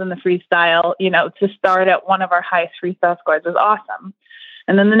bobbles in the freestyle, to start at one of our highest freestyle scores was awesome.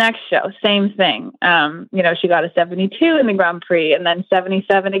 And then the next show, same thing. She got a 72 in the Grand Prix, and then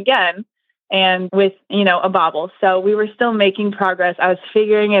 77 again. and with, a bobble. So we were still making progress. I was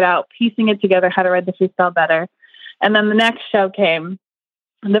figuring it out, piecing it together, how to ride the freestyle better. And then the next show came.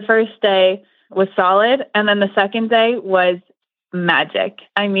 The first day was solid. And then the second day was magic.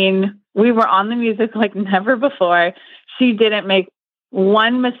 I mean, we were on the music like never before. She didn't make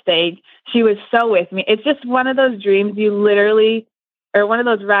one mistake. She was so with me. It's just one of those dreams or one of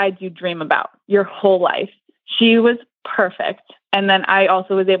those rides you dream about your whole life. She was perfect. And then I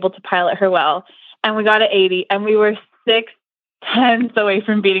also was able to pilot her well. And we got an 80, and we were 6/10 away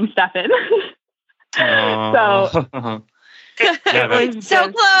from beating Stefan. So it was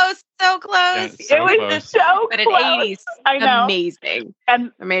so close. So close. Yeah, it was close. So but close. At 80s, I know. Amazing.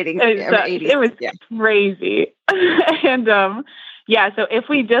 And amazing. It was crazy. And so if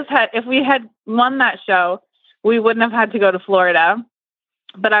we had won that show, we wouldn't have had to go to Florida.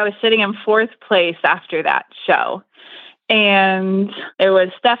 But I was sitting in 4th place after that show. And it was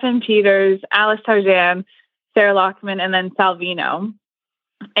Stefan Peters, Alice Tarjan, Sarah Lockman, and then Salvino.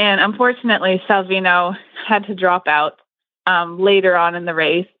 And unfortunately, Salvino had to drop out later on in the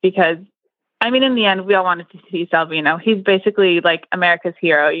race because, in the end, we all wanted to see Salvino. He's basically like America's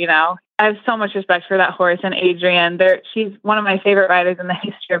hero, I have so much respect for that horse and Adrian. She's one of my favorite riders in the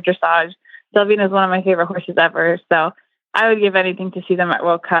history of dressage. Salvino is one of my favorite horses ever. So I would give anything to see them at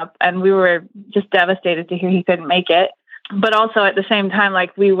World Cup. And we were just devastated to hear he couldn't make it. But also at the same time,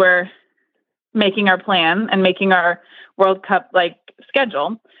 like we were making our plan and making our World Cup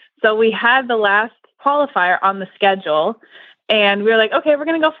schedule. So we had the last qualifier on the schedule, and we were like, okay, we're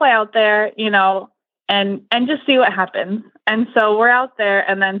going to go fly out there, and just see what happens. And so we're out there,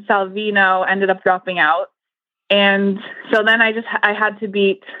 and then Salvino ended up dropping out. And so then I had to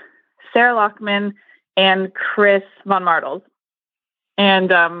beat Sarah Lockman and Chris von Martels.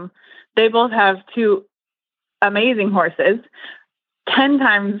 And they both have 2 amazing horses, 10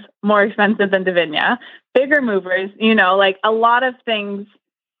 times more expensive than Davinia, bigger movers, a lot of things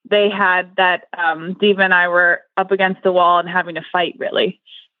they had that Diva and I were up against the wall and having to fight, really.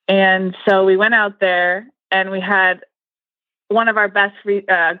 And so we went out there, and we had one of our best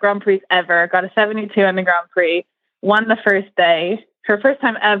Grand Prix ever, got a 72 in the Grand Prix, won the first day, her first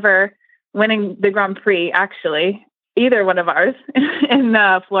time ever winning the Grand Prix, actually, either one of ours in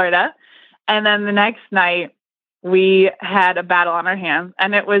Florida. And then the next night, we had a battle on our hands,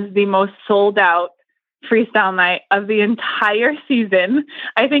 and it was the most sold out freestyle night of the entire season.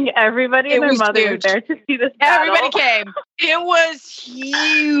 I think everybody and their mother was there to see this battle. Everybody came. It was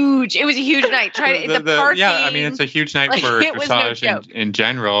huge. It was a huge night. The parking. Yeah, it's a huge night for dressage in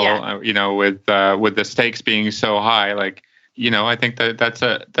general. Yeah. With the stakes being so high, I think that's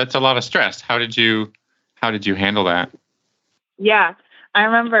a lot of stress. How did you handle that? Yeah, I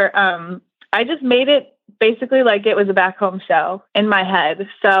remember. I just made it basically like it was a back home show in my head.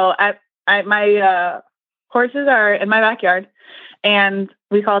 So my horses are in my backyard, and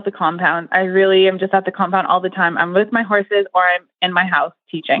we call it the compound. I really am just at the compound all the time. I'm with my horses, or I'm in my house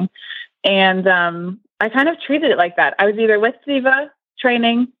teaching. And I kind of treated it like that. I was either with Diva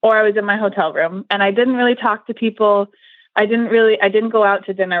training, or I was in my hotel room, and I didn't really talk to people. I didn't go out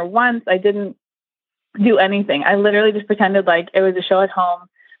to dinner once. I didn't do anything. I literally just pretended like it was a show at home.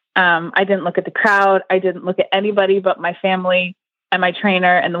 I didn't look at the crowd. I didn't look at anybody but my family and my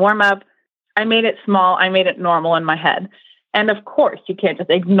trainer and the warm-up. I made it small. I made it normal in my head. And of course, you can't just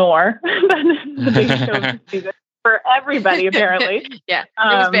ignore the big show season for everybody, apparently. Yeah, it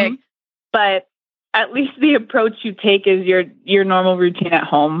was big. But at least the approach you take is your normal routine at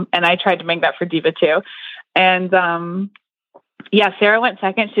home. And I tried to make that for Diva too. And Sarah went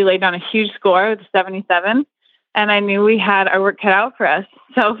second. She laid down a huge score with a 77. And I knew we had our work cut out for us.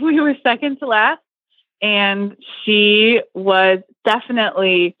 So we were second to last. And she was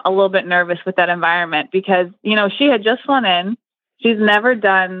definitely a little bit nervous with that environment because, she had just flown in. She's never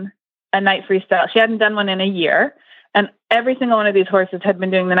done a night freestyle. She hadn't done one in a year. And every single one of these horses had been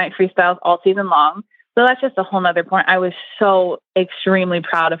doing the night freestyles all season long. So that's just a whole nother point I was so extremely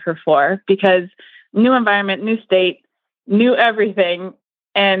proud of her for, because new environment, new state, new everything.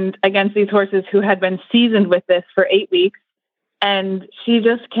 And against these horses who had been seasoned with this for 8 weeks. And she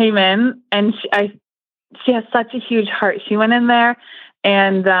just came in, and she has such a huge heart. She went in there,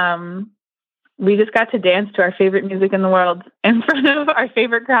 and we just got to dance to our favorite music in the world in front of our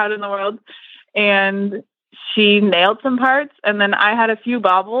favorite crowd in the world. And she nailed some parts, and then I had a few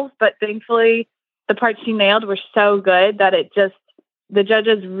bobbles, but thankfully the parts she nailed were so good that the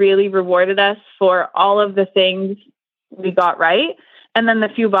judges really rewarded us for all of the things we got right. And then the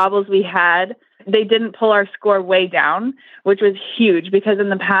few bobbles we had, they didn't pull our score way down, which was huge, because in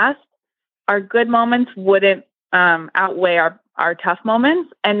the past, our good moments wouldn't outweigh our tough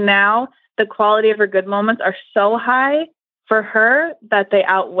moments. And now the quality of her good moments are so high for her that they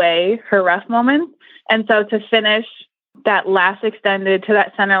outweigh her rough moments. And so to finish that last extended to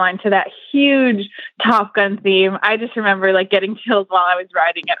that center line, to that huge Top Gun theme, I just remember like getting chills while I was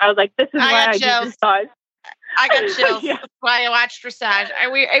riding it. I was like, this is why I do dressage. I got chills. Yeah. That's why I watched dressage.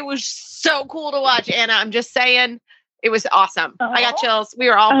 It was so cool to watch, Anna. I'm just saying, it was awesome. Oh, I got chills. We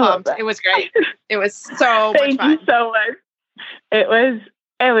were all pumped. It was great. It was so much fun. Thank you so much. It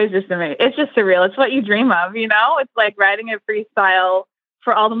was just amazing. It's just surreal. It's what you dream of, you know? It's like riding a freestyle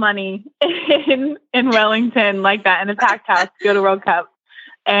for all the money in Wellington like that in a packed house to go to World Cup.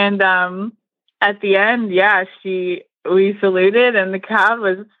 And at the end, we saluted and the crowd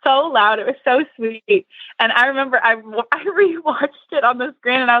was so loud. It was so sweet. And I remember I rewatched it on the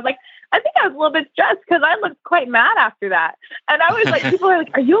screen and I was like, I think I was a little bit stressed because I looked quite mad after that. And I was like, people are like,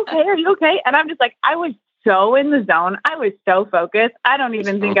 are you okay? Are you okay? And I'm just like, I was so in the zone. I was so focused. I don't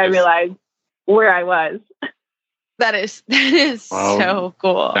even think I realized where I was. That is so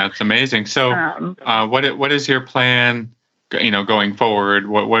cool. That's amazing. So what is your plan, going forward?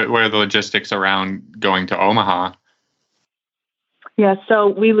 What are the logistics around going to Omaha? Yeah, so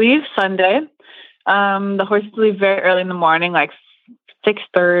we leave Sunday. The horses leave very early in the morning, like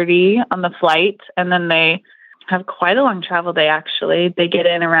 6:30 on the flight. And then they have quite a long travel day, actually. They get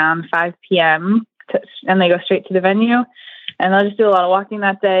in around 5 p.m. And they go straight to the venue. And they'll just do a lot of walking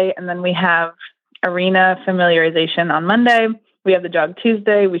that day. And then we have arena familiarization on Monday. We have the jog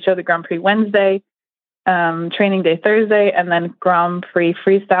Tuesday. We show the Grand Prix Wednesday, training day Thursday, and then Grand Prix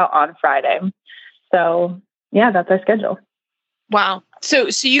freestyle on Friday. So yeah, that's our schedule. Wow. So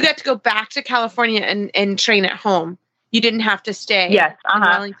you got to go back to California and train at home. You didn't have to stay. Yes. In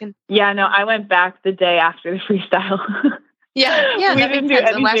Wellington. Yeah, no, I went back the day after the freestyle. Yeah. We didn't do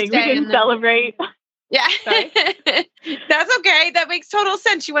anything. We didn't celebrate. Yeah. That's okay. That makes total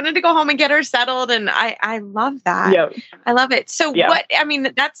sense. She wanted to go home and get her settled. And I love that. Yep. I love it. So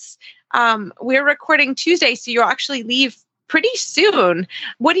that's, we're recording Tuesday. So you'll actually leave pretty soon.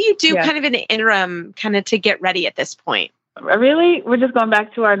 What do you do kind of in the interim kind of to get ready at this point? Really, we're just going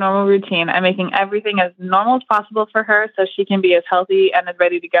back to our normal routine. I'm making everything as normal as possible for her so she can be as healthy and as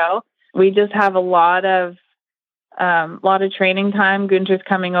ready to go. We just have a lot of training time. Gunter's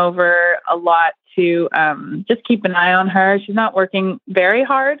coming over a lot to just keep an eye on her. She's not working very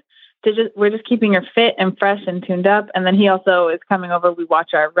hard. We're just keeping her fit and fresh and tuned up. And then he also is coming over. We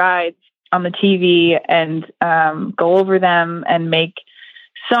watch our rides on the TV and go over them and make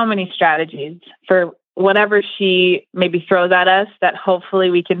so many strategies for whatever she maybe throws at us that hopefully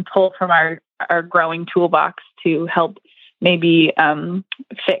we can pull from our growing toolbox to help maybe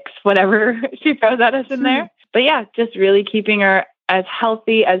fix whatever she throws at us in there. But yeah, just really keeping her as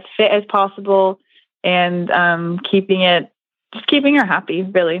healthy, as fit as possible, and keeping her happy,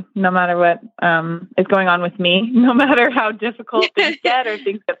 really, no matter what is going on with me, no matter how difficult things get or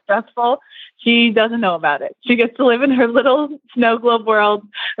things get stressful. She doesn't know about it. She gets to live in her little snow globe world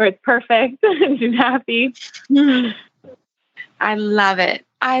where it's perfect and she's happy. I love it.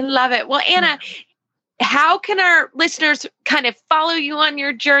 Well, Anna, how can our listeners kind of follow you on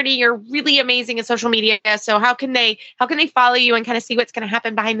your journey? You're really amazing at social media. So how can they follow you and kind of see what's going to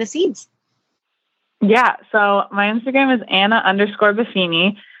happen behind the scenes? Yeah. So my Instagram is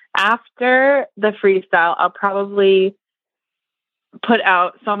Anna_Buffini. After the freestyle, I'll probably put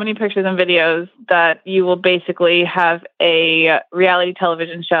out so many pictures and videos that you will basically have a reality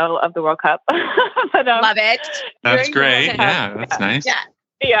television show of the World Cup. But, love it. That's great. Yeah, that's nice.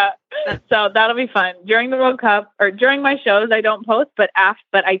 Yeah. So that'll be fun. During the World Cup or during my shows, I don't post, but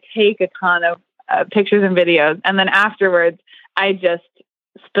I take a ton of pictures and videos. And then afterwards, I just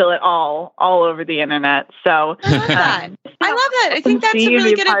spill it all over the internet. So I love that. I think that's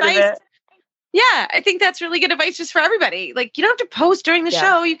really good advice. Yeah, I think that's really good advice just for everybody. Like, you don't have to post during the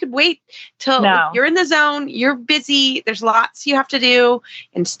show. You could wait till you're in the zone. You're busy. There's lots you have to do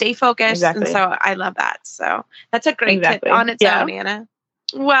and stay focused. Exactly. And so I love that. So that's a great tip on its own, Anna.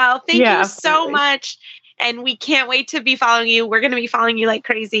 Well, thank you so much. And we can't wait to be following you. We're going to be following you like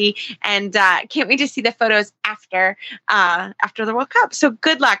crazy. And can't wait to see the photos after the World Cup. So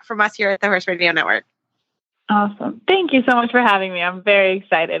good luck from us here at the Horse Radio Network. Awesome. Thank you so much for having me. I'm very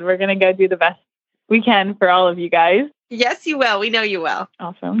excited. We're going to go do the best we can for all of you guys. Yes, you will. We know you will.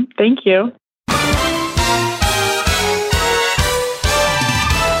 Awesome. Thank you.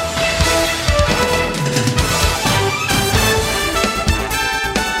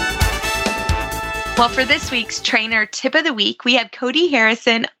 Well, for this week's Trainer Tip of the Week, we have Cody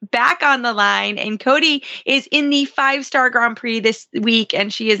Harrison back on the line. And Cody is in the 5-star Grand Prix this week,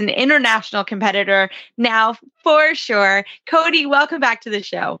 and she is an international competitor now for sure. Cody, welcome back to the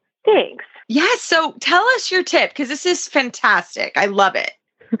show. Thanks. Yes. So tell us your tip, because this is fantastic. I love it.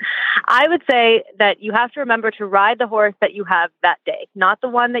 I would say that you have to remember to ride the horse that you have that day, not the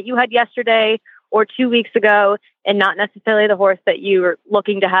one that you had yesterday or 2 weeks ago, and not necessarily the horse that you're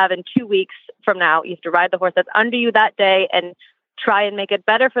looking to have in 2 weeks from now. You have to ride the horse that's under you that day and try and make it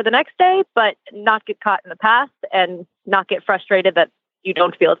better for the next day, but not get caught in the past and not get frustrated that you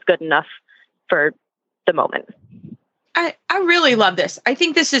don't feel it's good enough for the moment. I really love this. I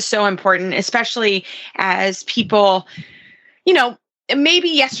think this is so important, especially as people, maybe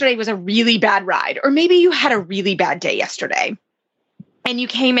yesterday was a really bad ride, or maybe you had a really bad day yesterday and you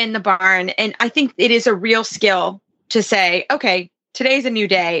came in the barn. And I think it is a real skill to say, okay, today's a new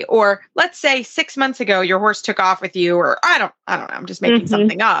day. Or let's say 6 months ago, your horse took off with you, or I don't know, I'm just making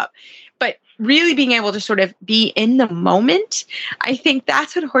something up, but really being able to sort of be in the moment. I think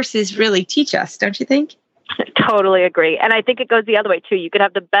that's what horses really teach us. Don't you think? Totally agree. And I think it goes the other way too. You could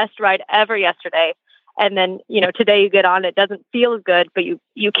have the best ride ever yesterday, and then, today you get on, it doesn't feel as good, but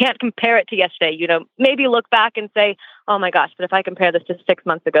you can't compare it to yesterday. Maybe look back and say, oh my gosh, but if I compare this to 6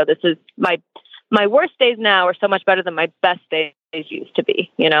 months ago, this is my worst days now are so much better than my best days used to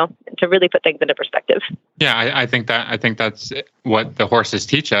be, to really put things into perspective. Yeah, I think that's what the horses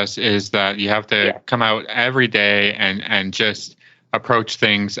teach us, is that you have to come out every day and just approach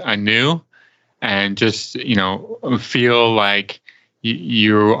things anew, and just, feel like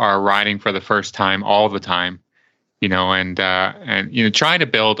you are riding for the first time all the time, and try to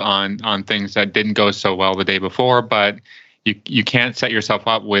build on things that didn't go so well the day before, but you can't set yourself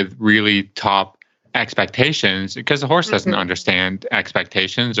up with really top expectations, because the horse doesn't understand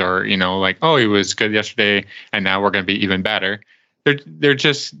expectations, or, like, oh, he was good yesterday and now we're going to be even better. They're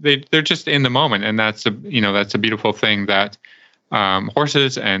just in the moment. And that's a beautiful thing that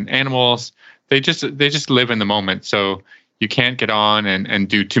horses and animals, they just live in the moment. So you can't get on and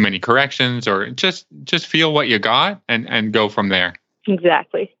do too many corrections, or just feel what you got and go from there.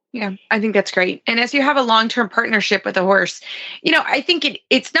 Exactly. Yeah, I think that's great. And as you have a long-term partnership with a horse, I think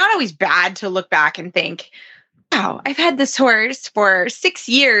it's not always bad to look back and think, wow, I've had this horse for 6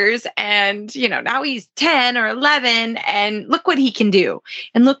 years and, now he's 10 or 11 and look what he can do.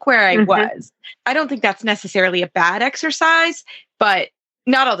 And look where I was. I don't think that's necessarily a bad exercise, but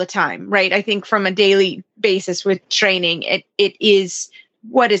not all the time, right? I think from a daily basis with training, it is,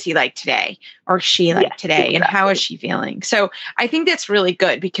 what is he like today, or she like today, exactly. And how is she feeling? So I think that's really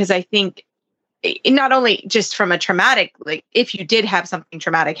good, because I think not only just from a traumatic, like if you did have something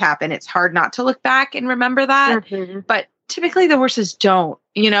traumatic happen, it's hard not to look back and remember that. But typically the horses don't,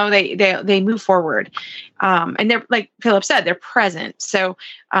 they move forward. And they're, like Philip said, they're present. So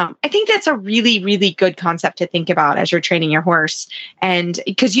I think that's a really, really good concept to think about as you're training your horse. And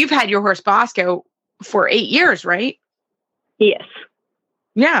because you've had your horse Bosco for 8 years, right? Yes.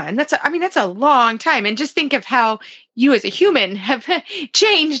 Yeah. And that's a long time. And just think of how you as a human have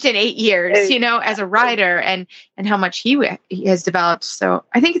changed in 8 years, as a rider, and how much he has developed. So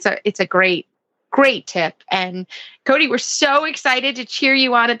I think it's a great tip. And Cody, we're so excited to cheer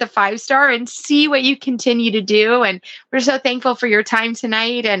you on at the 5-star and see what you continue to do. And we're so thankful for your time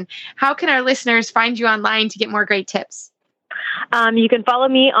tonight. And how can our listeners find you online to get more great tips? You can follow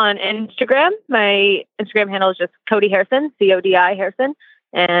me on Instagram. My Instagram handle is just Cody Harrison, CODI Harrison.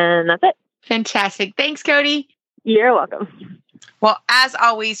 And that's it. Fantastic. Thanks, Cody. You're welcome. Well, as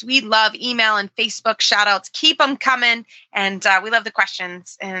always, we love email and Facebook shout outs. Keep them coming. And we love the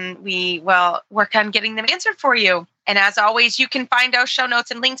questions, and we will work on getting them answered for you. And as always, you can find our show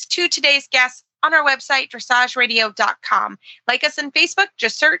notes and links to today's guests on our website, dressageradio.com. Like us on Facebook,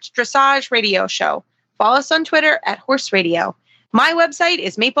 just search Dressage Radio Show. Follow us on Twitter at Horse Radio. My website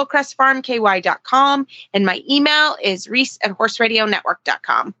is maplecrestfarmky.com, and my email is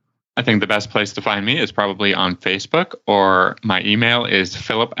reese@horseradionetwork.com. I think the best place to find me is probably on Facebook, or my email is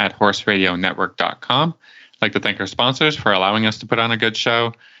philip@horseradionetwork.com. I'd like to thank our sponsors for allowing us to put on a good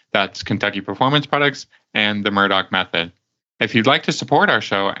show. That's Kentucky Performance Products and the Murdoch Method. If you'd like to support our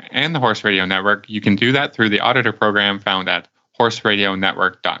show and the Horse Radio Network, you can do that through the auditor program found at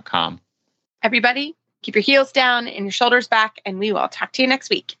horseradionetwork.com. Everybody, keep your heels down and your shoulders back, and we will talk to you next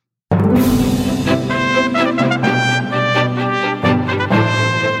week.